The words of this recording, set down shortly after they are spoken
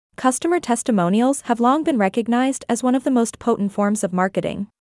Customer testimonials have long been recognized as one of the most potent forms of marketing.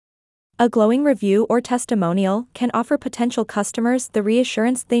 A glowing review or testimonial can offer potential customers the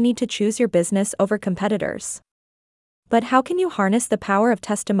reassurance they need to choose your business over competitors. But how can you harness the power of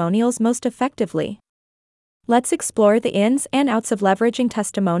testimonials most effectively? Let's explore the ins and outs of leveraging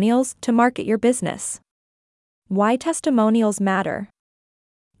testimonials to market your business. Why testimonials matter.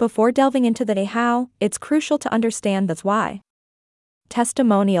 Before delving into the how, it's crucial to understand the why.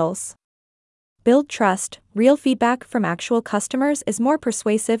 Testimonials build trust. Real feedback from actual customers is more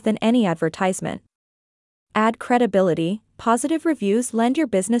persuasive than any advertisement. Add credibility. Positive reviews lend your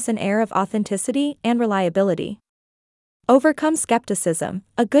business an air of authenticity and reliability. Overcome skepticism.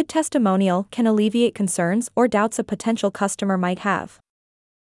 A good testimonial can alleviate concerns or doubts a potential customer might have.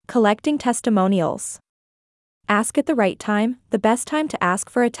 Collecting testimonials. Ask at the right time. The best time to ask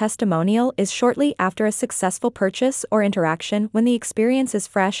for a testimonial is shortly after a successful purchase or interaction when the experience is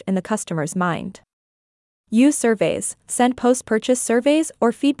fresh in the customer's mind. Use surveys. Send post-purchase surveys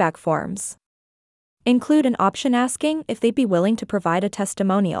or feedback forms. Include an option asking if they'd be willing to provide a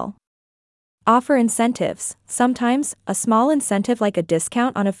testimonial. Offer incentives. Sometimes, a small incentive like a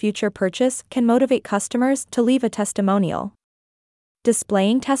discount on a future purchase can motivate customers to leave a testimonial.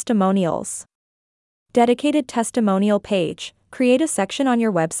 Displaying testimonials. Dedicated testimonial page. Create a section on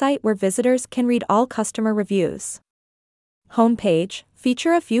your website where visitors can read all customer reviews. Homepage.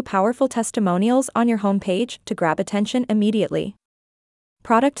 Feature a few powerful testimonials on your homepage to grab attention immediately.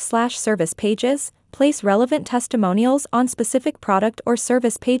 Product/service pages. Place relevant testimonials on specific product or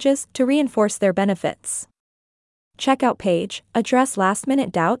service pages to reinforce their benefits. Checkout page. Address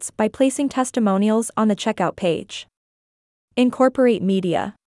last-minute doubts by placing testimonials on the checkout page. Incorporate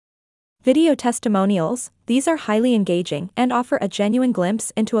media. Video testimonials. These are highly engaging and offer a genuine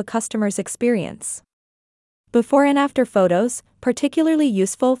glimpse into a customer's experience. Before and after photos, particularly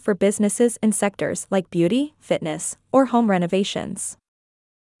useful for businesses in sectors like beauty, fitness, or home renovations.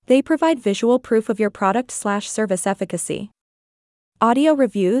 They provide visual proof of your product/service efficacy. Audio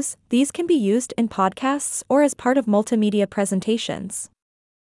reviews. These can be used in podcasts or as part of multimedia presentations.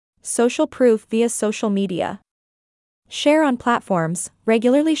 Social proof via social media. Share on platforms.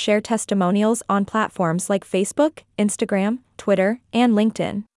 Regularly share testimonials on platforms like Facebook, Instagram, Twitter, and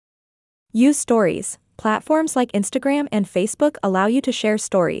LinkedIn. Use stories. Platforms like Instagram and Facebook allow you to share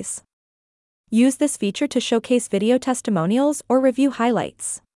stories. Use this feature to showcase video testimonials or review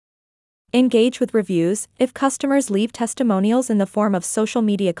highlights. Engage with reviews. If customers leave testimonials in the form of social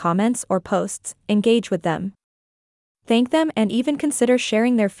media comments or posts, engage with them. Thank them and even consider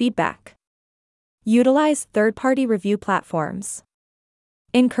sharing their feedback. Utilize third-party review platforms.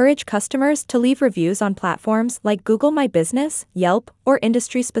 Encourage customers to leave reviews on platforms like Google My Business, Yelp, or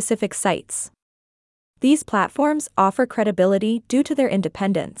industry-specific sites. These platforms offer credibility due to their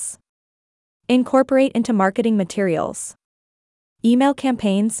independence. Incorporate into marketing materials. Email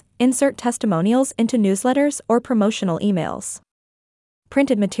campaigns. Insert testimonials into newsletters or promotional emails.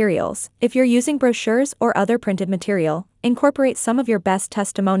 Printed materials. If you're using brochures or other printed material, incorporate some of your best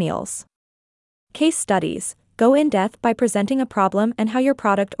testimonials. Case studies. Go in depth by presenting a problem and how your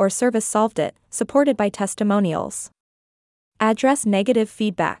product or service solved it, supported by testimonials. Address negative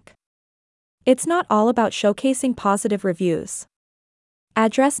feedback. It's not all about showcasing positive reviews.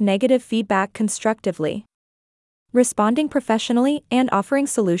 Address negative feedback constructively. Responding professionally and offering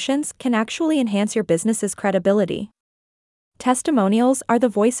solutions can actually enhance your business's credibility. Testimonials are the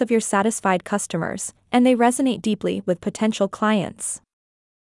voice of your satisfied customers, and they resonate deeply with potential clients.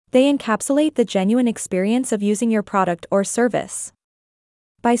 They encapsulate the genuine experience of using your product or service.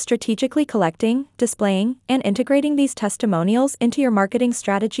 By strategically collecting, displaying, and integrating these testimonials into your marketing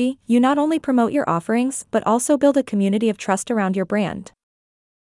strategy, you not only promote your offerings but also build a community of trust around your brand.